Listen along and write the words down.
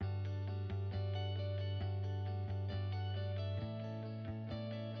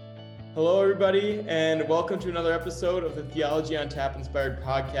Hello, everybody, and welcome to another episode of the Theology on Tap inspired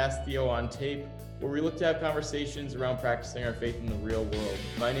podcast, Theo on Tape, where we look to have conversations around practicing our faith in the real world.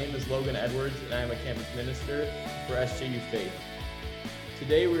 My name is Logan Edwards, and I am a campus minister for SJU Faith.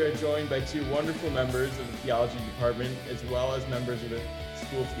 Today, we are joined by two wonderful members of the theology department, as well as members of the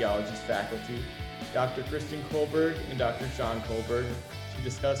School of Theology's faculty, Dr. Kristen Kohlberg and Dr. Sean Kohlberg, to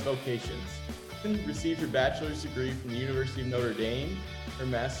discuss vocations. Kristen received her bachelor's degree from the University of Notre Dame, her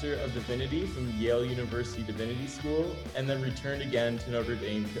Master of Divinity from Yale University Divinity School, and then returned again to Notre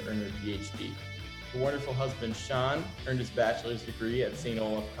Dame to earn her PhD. Her wonderful husband, Sean, earned his bachelor's degree at St.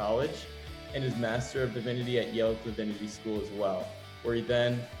 Olaf College and his Master of Divinity at Yale Divinity School as well, where he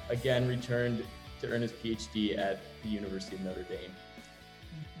then again returned to earn his PhD at the University of Notre Dame.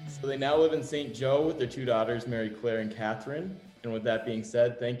 So they now live in St. Joe with their two daughters, Mary Claire and Catherine. And with that being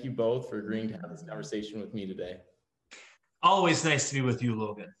said, thank you both for agreeing to have this conversation with me today. Always nice to be with you,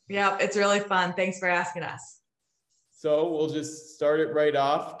 Logan. Yeah, it's really fun. Thanks for asking us. So we'll just start it right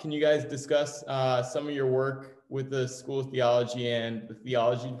off. Can you guys discuss some of your work with the School of Theology and the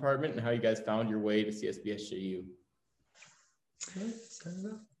Theology Department and how you guys found your way to CSBSJU?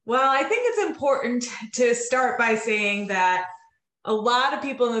 Well, I think it's important to start by saying that a lot of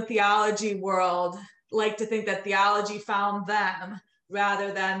people in the theology world like to think that theology found them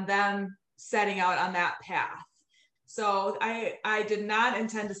rather than them setting out on that path. So I did not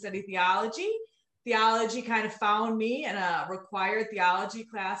intend to study theology. Theology kind of found me in a required theology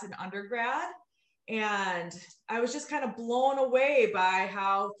class in undergrad. And I was just kind of blown away by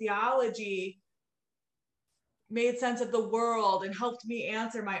how theology made sense of the world and helped me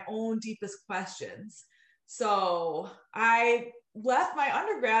answer my own deepest questions. So I left my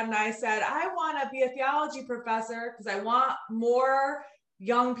undergrad and I said, I want to be a theology professor because I want more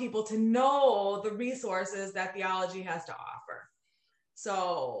young people to know the resources that theology has to offer.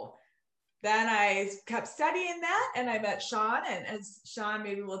 So then I kept studying that and I met Sean, and as Sean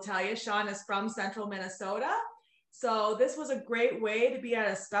maybe will tell you, Sean is from central Minnesota. So this was a great way to be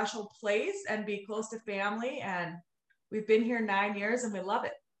at a special place and be close to family. And we've been here 9 years and we love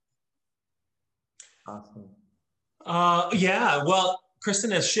it. Awesome. Yeah, well,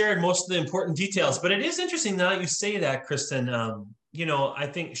 Kristen has shared most of the important details, but it is interesting now that you say that, Kristen. I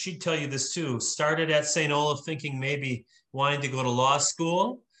think she'd tell you this too. Started at St. Olaf thinking maybe wanting to go to law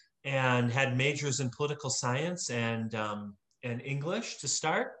school and had majors in political science and English to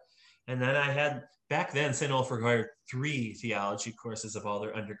start. And then I had, back then, St. Olaf required 3 theology courses of all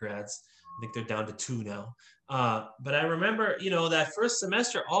their undergrads. I think they're down to 2 now. But I remember, that first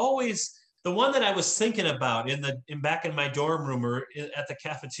semester always, the one that I was thinking about back in my dorm room or at the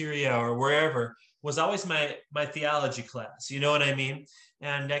cafeteria or wherever was always my theology class. You know what I mean?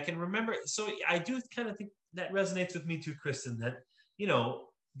 And I can remember, so I do kind of think that resonates with me too, Kristen, that,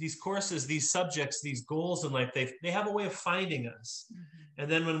 these courses, these subjects, these goals in life, they have a way of finding us. Mm-hmm.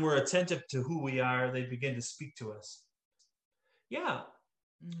 And then when we're attentive to who we are, they begin to speak to us. Yeah.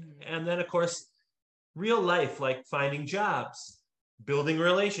 Mm-hmm. And then, of course, real life, like finding jobs, building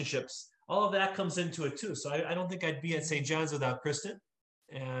relationships, all of that comes into it too. So I don't think I'd be at St. John's without Kristen,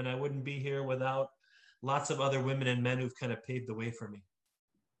 and I wouldn't be here without lots of other women and men who've kind of paved the way for me.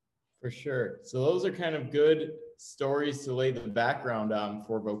 For sure. So those are kind of good stories to lay the background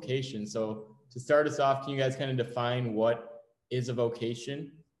for vocation. So to start us off, can you guys kind of define what is a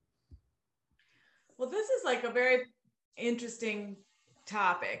vocation? Well, this is like a very interesting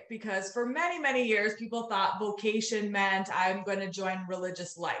topic because for many, many years, people thought vocation meant I'm going to join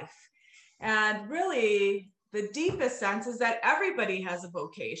religious life. And really, the deepest sense is that everybody has a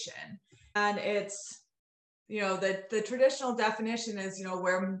vocation. And it's, the traditional definition is,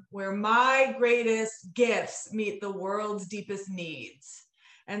 where my greatest gifts meet the world's deepest needs.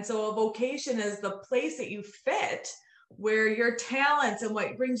 And so a vocation is the place that you fit where your talents and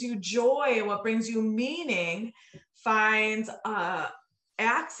what brings you joy and what brings you meaning finds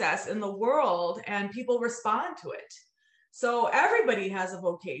access in the world and people respond to it. So everybody has a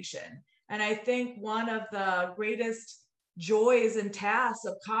vocation. And I think one of the greatest joys and tasks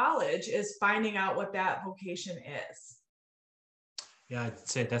of college is finding out what that vocation is. Yeah, I'd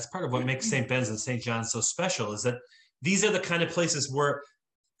say that's part of what makes St. Ben's and St. John's so special is that these are the kind of places where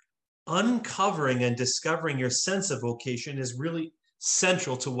uncovering and discovering your sense of vocation is really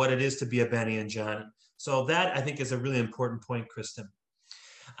central to what it is to be a Benny and John. So that, I think, is a really important point, Kristen.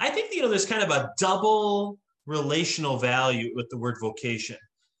 I think, there's kind of a double relational value with the word vocation.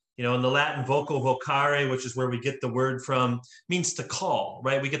 In the Latin voco vocare, which is where we get the word from, means to call,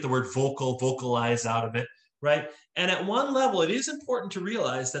 right? We get the word vocal, vocalize out of it, right? And at one level, it is important to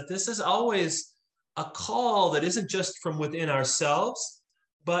realize that this is always a call that isn't just from within ourselves,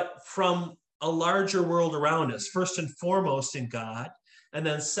 but from a larger world around us, first and foremost in God, and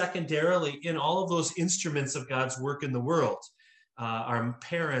then secondarily in all of those instruments of God's work in the world. Our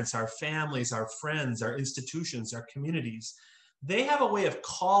parents, our families, our friends, our institutions, our communities, they have a way of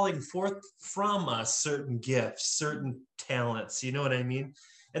calling forth from us certain gifts, certain talents, you know what I mean?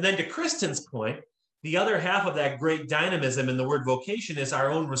 And then to Kristen's point, the other half of that great dynamism in the word vocation is our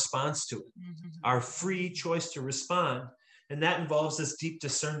own response to it, our free choice to respond. And that involves this deep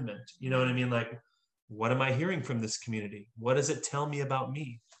discernment, you know what I mean? Like, what am I hearing from this community? What does it tell me about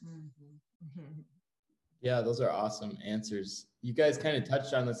me? Yeah, those are awesome answers. You guys kind of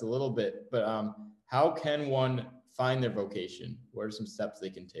touched on this a little bit, but how can one find their vocation? What are some steps they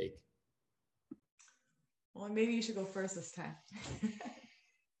can take? Well, maybe you should go first this time.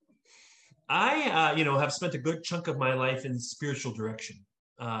 I, have spent a good chunk of my life in spiritual direction.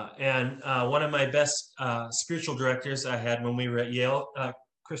 And one of my best spiritual directors I had when we were at Yale,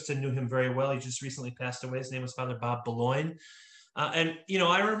 Kristen knew him very well. He just recently passed away. His name was Father Bob Beloin.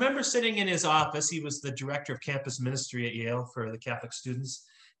 I remember sitting in his office. He was the director of campus ministry at Yale for the Catholic students,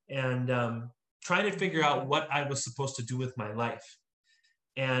 and trying to figure out what I was supposed to do with my life.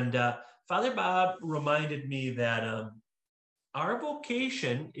 And Father Bob reminded me that our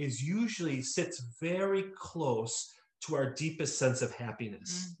vocation usually sits very close to our deepest sense of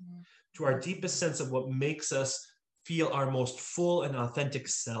happiness, to our deepest sense of what makes us feel our most full and authentic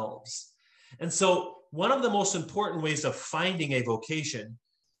selves. And so one of the most important ways of finding a vocation,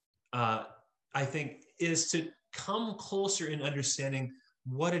 I think, is to come closer in understanding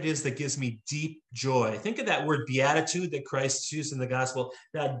what it is that gives me deep joy. Think of that word beatitude that Christ used in the gospel,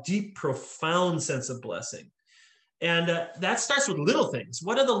 that deep, profound sense of blessing. And that starts with little things.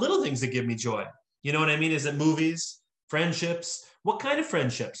 What are the little things that give me joy? You know what I mean? Is it movies, friendships? What kind of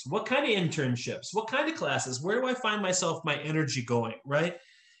friendships? What kind of internships? What kind of classes? Where do I find myself, my energy going, right?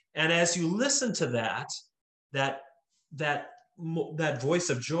 And as you listen to that voice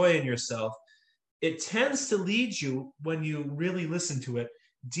of joy in yourself, it tends to lead you, when you really listen to it,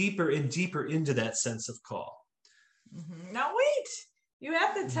 deeper and deeper into that sense of call. Now wait, you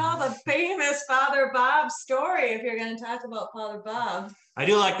have to tell the famous Father Bob story if you're going to talk about Father Bob. I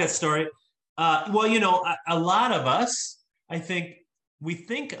do like that story. A lot of us, I think, we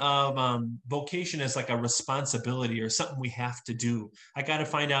think of vocation as like a responsibility or something we have to do. I got to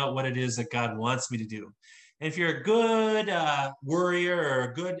find out what it is that God wants me to do. And if you're a good worrier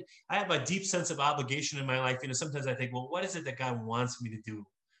or I have a deep sense of obligation in my life. Sometimes I think, well, what is it that God wants me to do,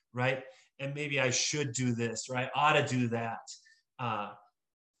 right? And maybe I should do this, or I ought to do that.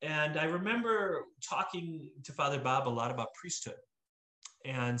 And I remember talking to Father Bob a lot about priesthood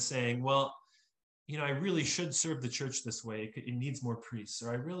and saying, well, I really should serve the church this way. It needs more priests.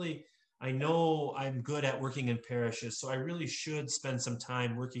 Or I know I'm good at working in parishes, so I really should spend some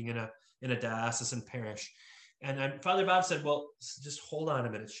time working in a diocesan parish. And Father Bob said, well, just hold on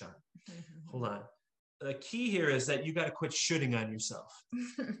a minute, Sean. Hold on. The key here is that you got to quit shooting on yourself.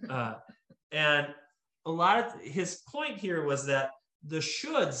 And a lot of his point here was that the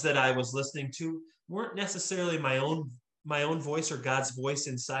shoulds that I was listening to weren't necessarily my own voice or God's voice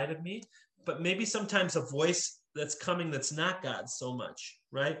inside of me, but maybe sometimes a voice that's coming that's not God so much,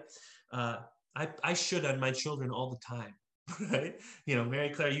 right? I should on my children all the time, right? Mary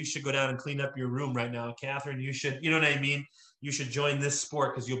Claire, you should go down and clean up your room right now. Catherine, you should, you know what I mean? You should join this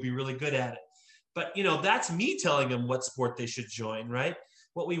sport because you'll be really good at it. But, that's me telling them what sport they should join, right?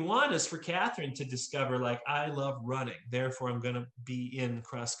 What we want is for Catherine to discover, like, I love running, therefore I'm going to be in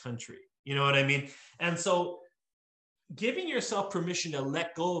cross country. You know what I mean? And so giving yourself permission to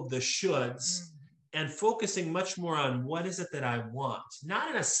let go of the shoulds and focusing much more on what is it that I want, not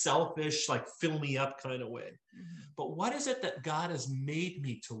in a selfish, like fill me up kind of way, but what is it that God has made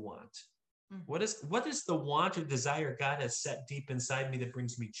me to want? What is the want or desire God has set deep inside me that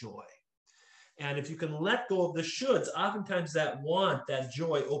brings me joy? And if you can let go of the shoulds, oftentimes that want, that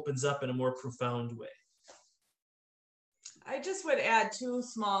joy opens up in a more profound way. I just would add two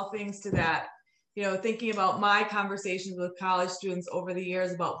small things to that. Thinking about my conversations with college students over the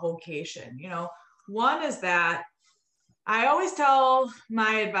years about vocation. One is that I always tell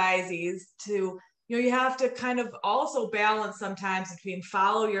my advisees to, you have to kind of also balance sometimes between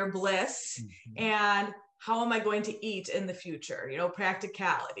follow your bliss and how am I going to eat in the future,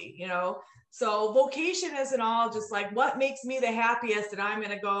 practicality, So vocation isn't all just like what makes me the happiest and I'm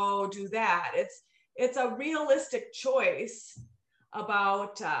going to go do that. It's a realistic choice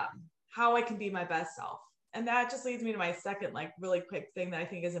about how I can be my best self. And that just leads me to my second, really quick thing that I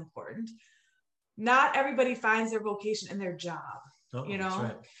think is important. Not everybody finds their vocation in their job. That's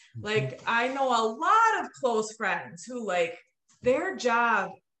right. I know a lot of close friends who their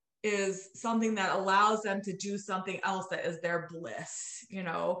job is something that allows them to do something else that is their bliss,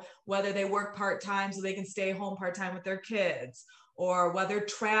 whether they work part-time so they can stay home part-time with their kids, or whether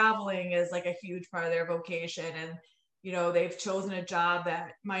traveling is like a huge part of their vocation, and they've chosen a job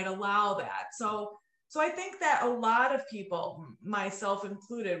that might allow that. So I think that a lot of people, myself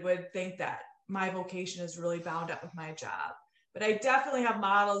included, would think that my vocation is really bound up with my job. But I definitely have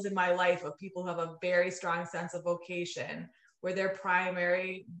models in my life of people who have a very strong sense of vocation, where their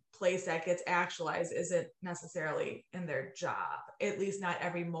primary place that gets actualized isn't necessarily in their job, at least not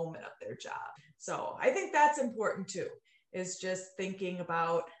every moment of their job. So I think that's important too, is just thinking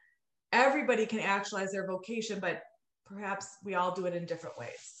about everybody can actualize their vocation, but perhaps we all do it in different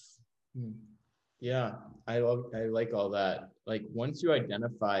ways. Yeah, I like all that. Like once you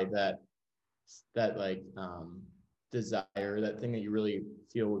identify that like desire, that thing that you really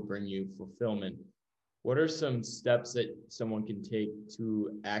feel would bring you fulfillment, what are some steps that someone can take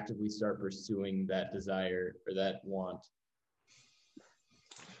to actively start pursuing that desire or that want?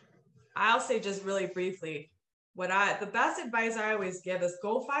 I'll say just really briefly, the best advice I always give is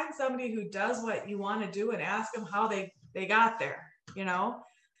go find somebody who does what you want to do and ask them how they got there.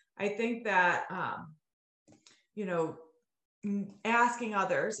 I think that, asking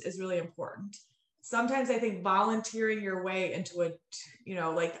others is really important. Sometimes I think volunteering your way into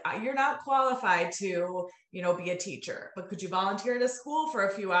you're not qualified to, be a teacher, but could you volunteer at a school for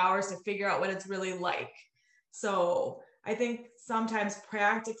a few hours to figure out what it's really like? So I think sometimes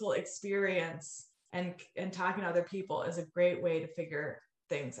practical experience and talking to other people is a great way to figure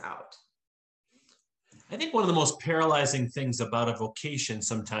things out. I think one of the most paralyzing things about a vocation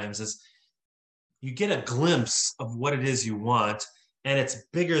sometimes is you get a glimpse of what it is you want, and it's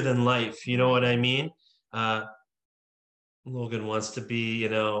bigger than life. You know what I mean? Logan wants to be,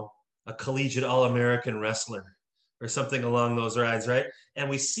 a collegiate All-American wrestler or something along those lines, right? And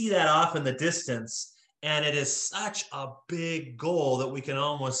we see that off in the distance, and it is such a big goal that we can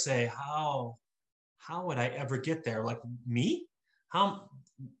almost say, how would I ever get there? Like me?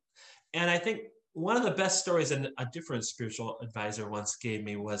 And I think one of the best stories and a different spiritual advisor once gave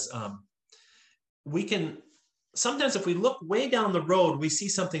me was we can sometimes, if we look way down the road, we see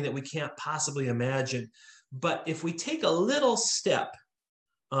something that we can't possibly imagine. But if we take a little step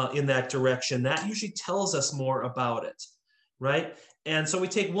in that direction, that usually tells us more about it, right? And so we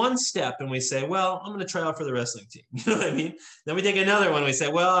take one step and we say, well, I'm going to try out for the wrestling team. You know what I mean? Then we take another one. We say,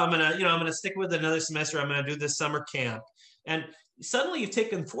 well, I'm going to stick with another semester. I'm going to do this summer camp. And suddenly you've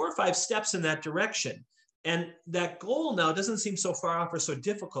taken 4 or 5 steps in that direction. And that goal now doesn't seem so far off or so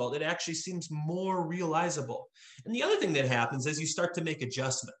difficult. It actually seems more realizable. And the other thing that happens is you start to make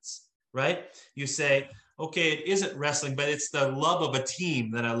adjustments, right? You say, okay, it isn't wrestling, but it's the love of a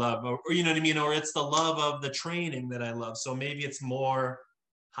team that I love, or you know what I mean? Or it's the love of the training that I love. So maybe it's more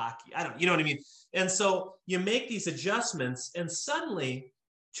hockey. You know what I mean? And so you make these adjustments, and suddenly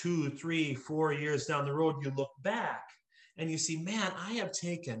 2, 3, 4 years down the road, you look back and you see, man, I have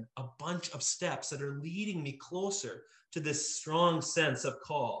taken a bunch of steps that are leading me closer to this strong sense of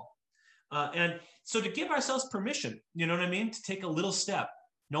call. And so to give ourselves permission, you know what I mean? To take a little step.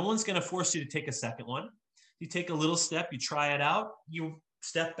 No one's going to force you to take a second one. You take a little step, you try it out, you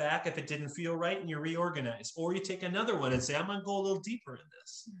step back if it didn't feel right, and you reorganize. Or you take another one and say, I'm going to go a little deeper in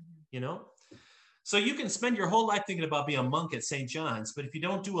this, you know? So you can spend your whole life thinking about being a monk at St. John's, but if you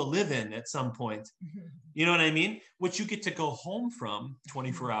don't do a live-in at some point, you know what I mean? Which you get to go home from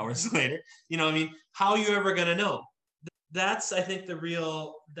 24 hours later, you know what I mean? How are you ever going to know? That's, I think,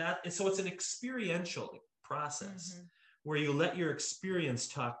 so it's an experiential process where you let your experience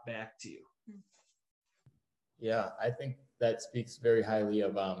talk back to you. Yeah, I think that speaks very highly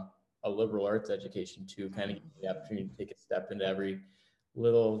of a liberal arts education too, kind of the opportunity to take a step into every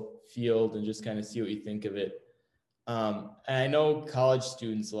little field and just kind of see what you think of it. And I know college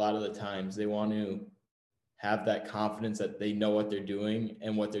students, a lot of the times, they want to have that confidence that they know what they're doing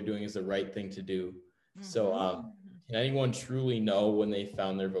and what they're doing is the right thing to do. So can anyone truly know when they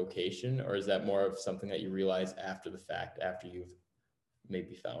found their vocation, or is that more of something that you realize after the fact, after you've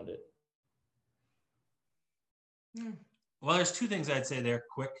maybe found it? Well, there's 2 things I'd say there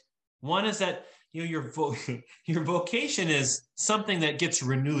quick. One is that your vocation is something that gets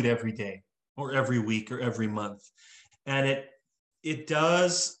renewed every day or every week or every month. And it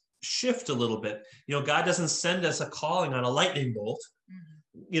does shift a little bit. God doesn't send us a calling on a lightning bolt.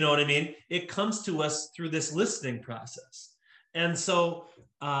 You know what I mean? It comes to us through this listening process. And so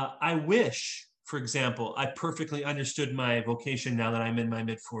I wish, for example, I perfectly understood my vocation now that I'm in my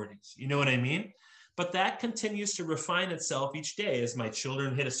mid-40s. You know what I mean? But that continues to refine itself each day as my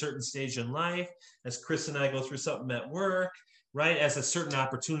children hit a certain stage in life, as Chris and I go through something at work, right? As a certain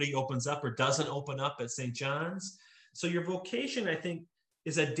opportunity opens up or doesn't open up at St. John's. So your vocation, I think,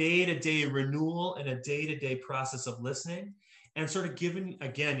 is a day-to-day renewal and a day-to-day process of listening and sort of giving,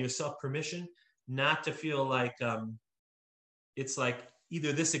 again, yourself permission not to feel like it's like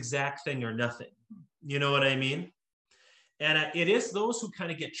either this exact thing or nothing. You know what I mean? And it is those who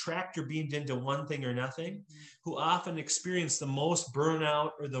kind of get tracked or beamed into one thing or nothing who often experience the most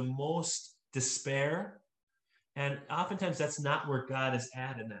burnout or the most despair. And oftentimes that's not where God is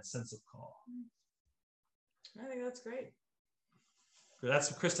at in that sense of call. I think that's great.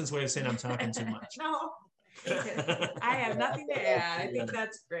 That's Kristen's way of saying I'm talking too much. No, I have nothing to add. I think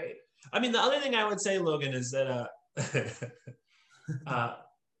that's great. I mean, the other thing I would say, Logan, is that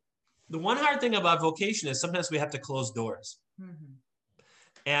the one hard thing about vocation is sometimes we have to close doors. Mm-hmm.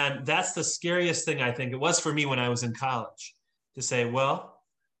 And that's the scariest thing, I think. It was for me when I was in college to say, well,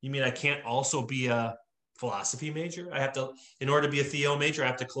 you mean I can't also be a philosophy major? I have to, in order to be a Theo major, I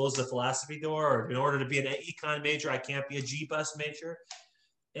have to close the philosophy door, or in order to be an econ major, I can't be a G-bus major.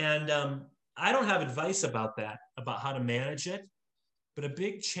 And I don't have advice about that, about how to manage it. But a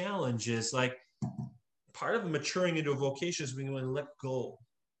big challenge is like part of maturing into a vocation is being able to let go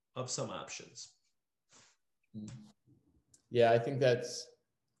of some options. Yeah, I think that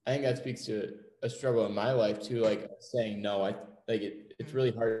speaks to a struggle in my life too, like saying no. It's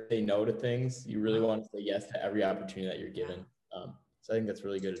really hard to say no to things. You really want to say yes to every opportunity that you're given. So I think that's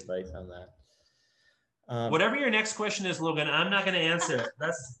really good advice on that. Whatever your next question is, Logan, I'm not going to answer it.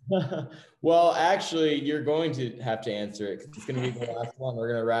 That's well, actually, you're going to have to answer it because it's going to be the last one. We're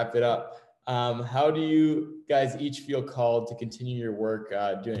going to wrap it up. How do you guys each feel called to continue your work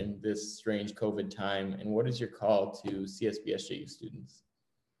during this strange COVID time? And what is your call to CSBSJU students?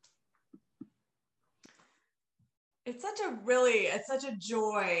 It's such a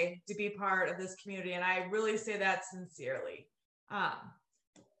joy to be part of this community. And I really say that sincerely.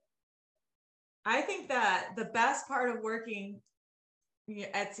 I think that the best part of working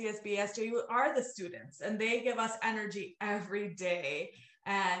at CSBSJU are the students, and they give us energy every day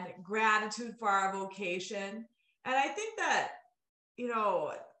and gratitude for our vocation. And I think that,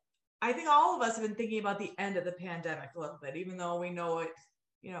 I think all of us have been thinking about the end of the pandemic a little bit, even though we know it,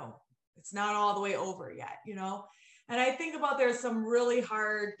 it's not all the way over yet, And I think about there's some really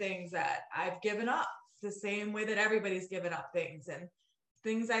hard things that I've given up the same way that everybody's given up things, and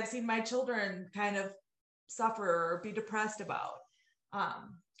things I've seen my children kind of suffer or be depressed about.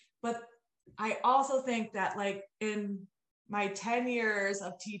 But I also think that like in my 10 years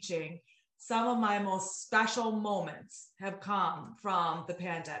of teaching, some of my most special moments have come from the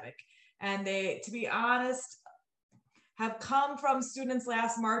pandemic. And they, to be honest, have come from students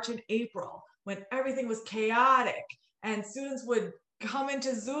last March and April when everything was chaotic and students would come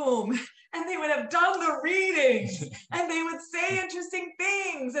into Zoom and they would have done the readings and they would say interesting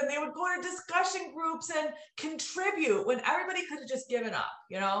things and they would go to discussion groups and contribute when everybody could have just given up,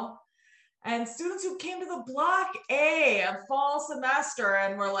 And students who came to the block A of fall semester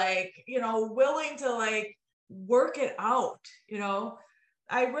and were like, willing to like work it out,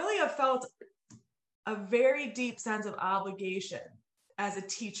 I really have felt a very deep sense of obligation as a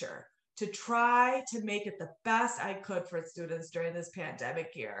teacher to try to make it the best I could for students during this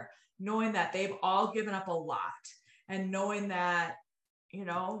pandemic year, knowing that they've all given up a lot and knowing that,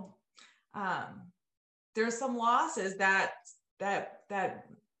 there's some losses that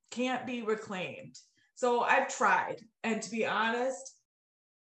can't be reclaimed. So I've tried, and to be honest,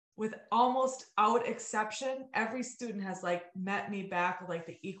 with almost out exception, every student has like met me back with like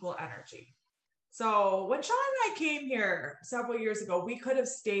the equal energy. So when Sean and I came here several years ago, we could have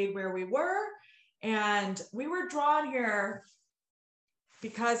stayed where we were, and we were drawn here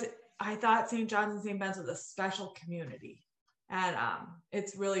because I thought St. John's and St. Ben's was a special community. And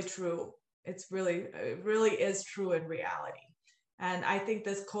it's really true. It really is true in reality. And I think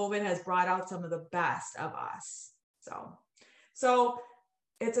this COVID has brought out some of the best of us. So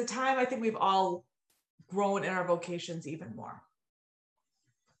it's a time I think we've all grown in our vocations even more.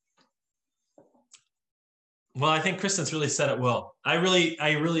 Well, I think Kristen's really said it well. I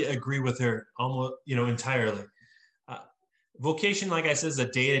really agree with her almost, entirely. Vocation, like I said, is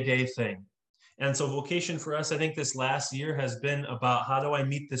a day-to-day thing. And so vocation for us, I think this last year has been about how do I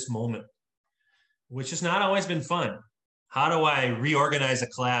meet this moment, which has not always been fun. How do I reorganize a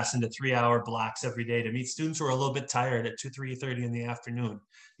class into 3-hour blocks every day to meet students who are a little bit tired at 3:30 in the afternoon?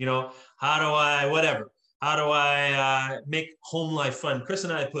 How do I make home life fun? Chris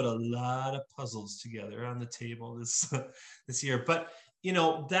and I put a lot of puzzles together on the table this year. But,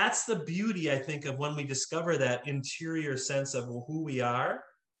 that's the beauty, I think, of when we discover that interior sense of who we are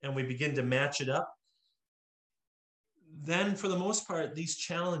and we begin to match it up. then for the most part, these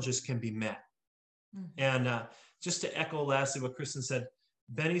challenges can be met. Mhm. And just to echo lastly what Kristen said,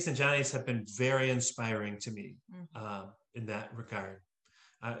 Benny's and Johnny's have been very inspiring to me in that regard.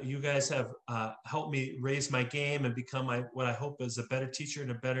 You guys have helped me raise my game and become what I hope is a better teacher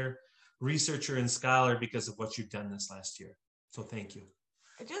and a better researcher and scholar because of what you've done this last year. So thank you.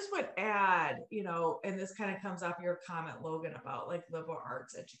 I just would add, and this kind of comes off your comment, Logan, about like liberal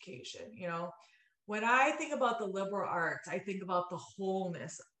arts education. When I think about the liberal arts, I think about the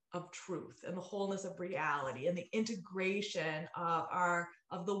wholeness of truth and the wholeness of reality and the integration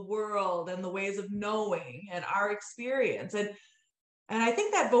of the world and the ways of knowing and our experience. And I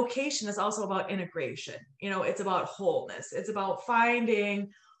think that vocation is also about integration. It's about wholeness. It's about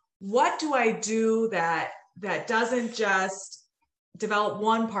finding, what do I do that doesn't just develop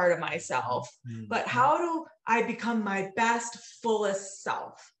one part of myself, but how do I become my best, fullest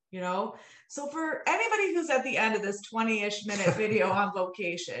self? So for anybody who's at the end of this 20-ish minute video on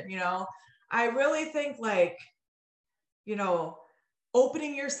vocation, I really think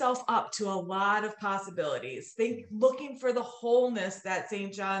opening yourself up to a lot of possibilities. Looking for the wholeness that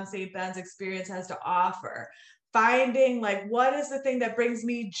St. John, St. Ben's experience has to offer. Finding what is the thing that brings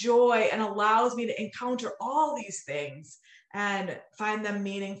me joy and allows me to encounter all these things and find them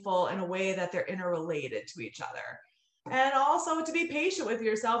meaningful in a way that they're interrelated to each other. And also to be patient with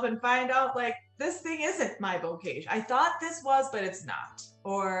yourself and find out this thing isn't my vocation. I thought this was, but it's not.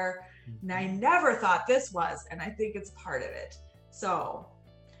 Or I never thought this was, and I think it's part of it. So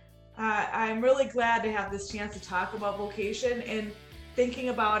I'm really glad to have this chance to talk about vocation. And thinking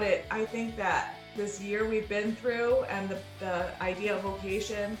about it, I think that this year we've been through and the idea of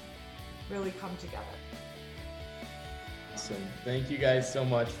vocation really come together. Awesome. Thank you guys so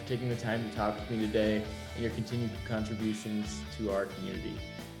much for taking the time to talk with me today and your continued contributions to our community.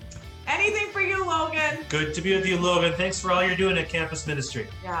 Anything for you, Logan. Good to be with you, Logan. Thanks for all you're doing at Campus Ministry.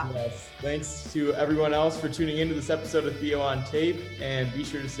 Yeah. Yes. Thanks to everyone else for tuning into this episode of Theo on Tape, and be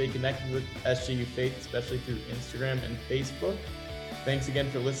sure to stay connected with SJU Faith, especially through Instagram and Facebook. Thanks again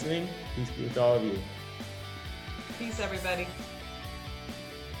for listening. Peace be with all of you. Peace, everybody.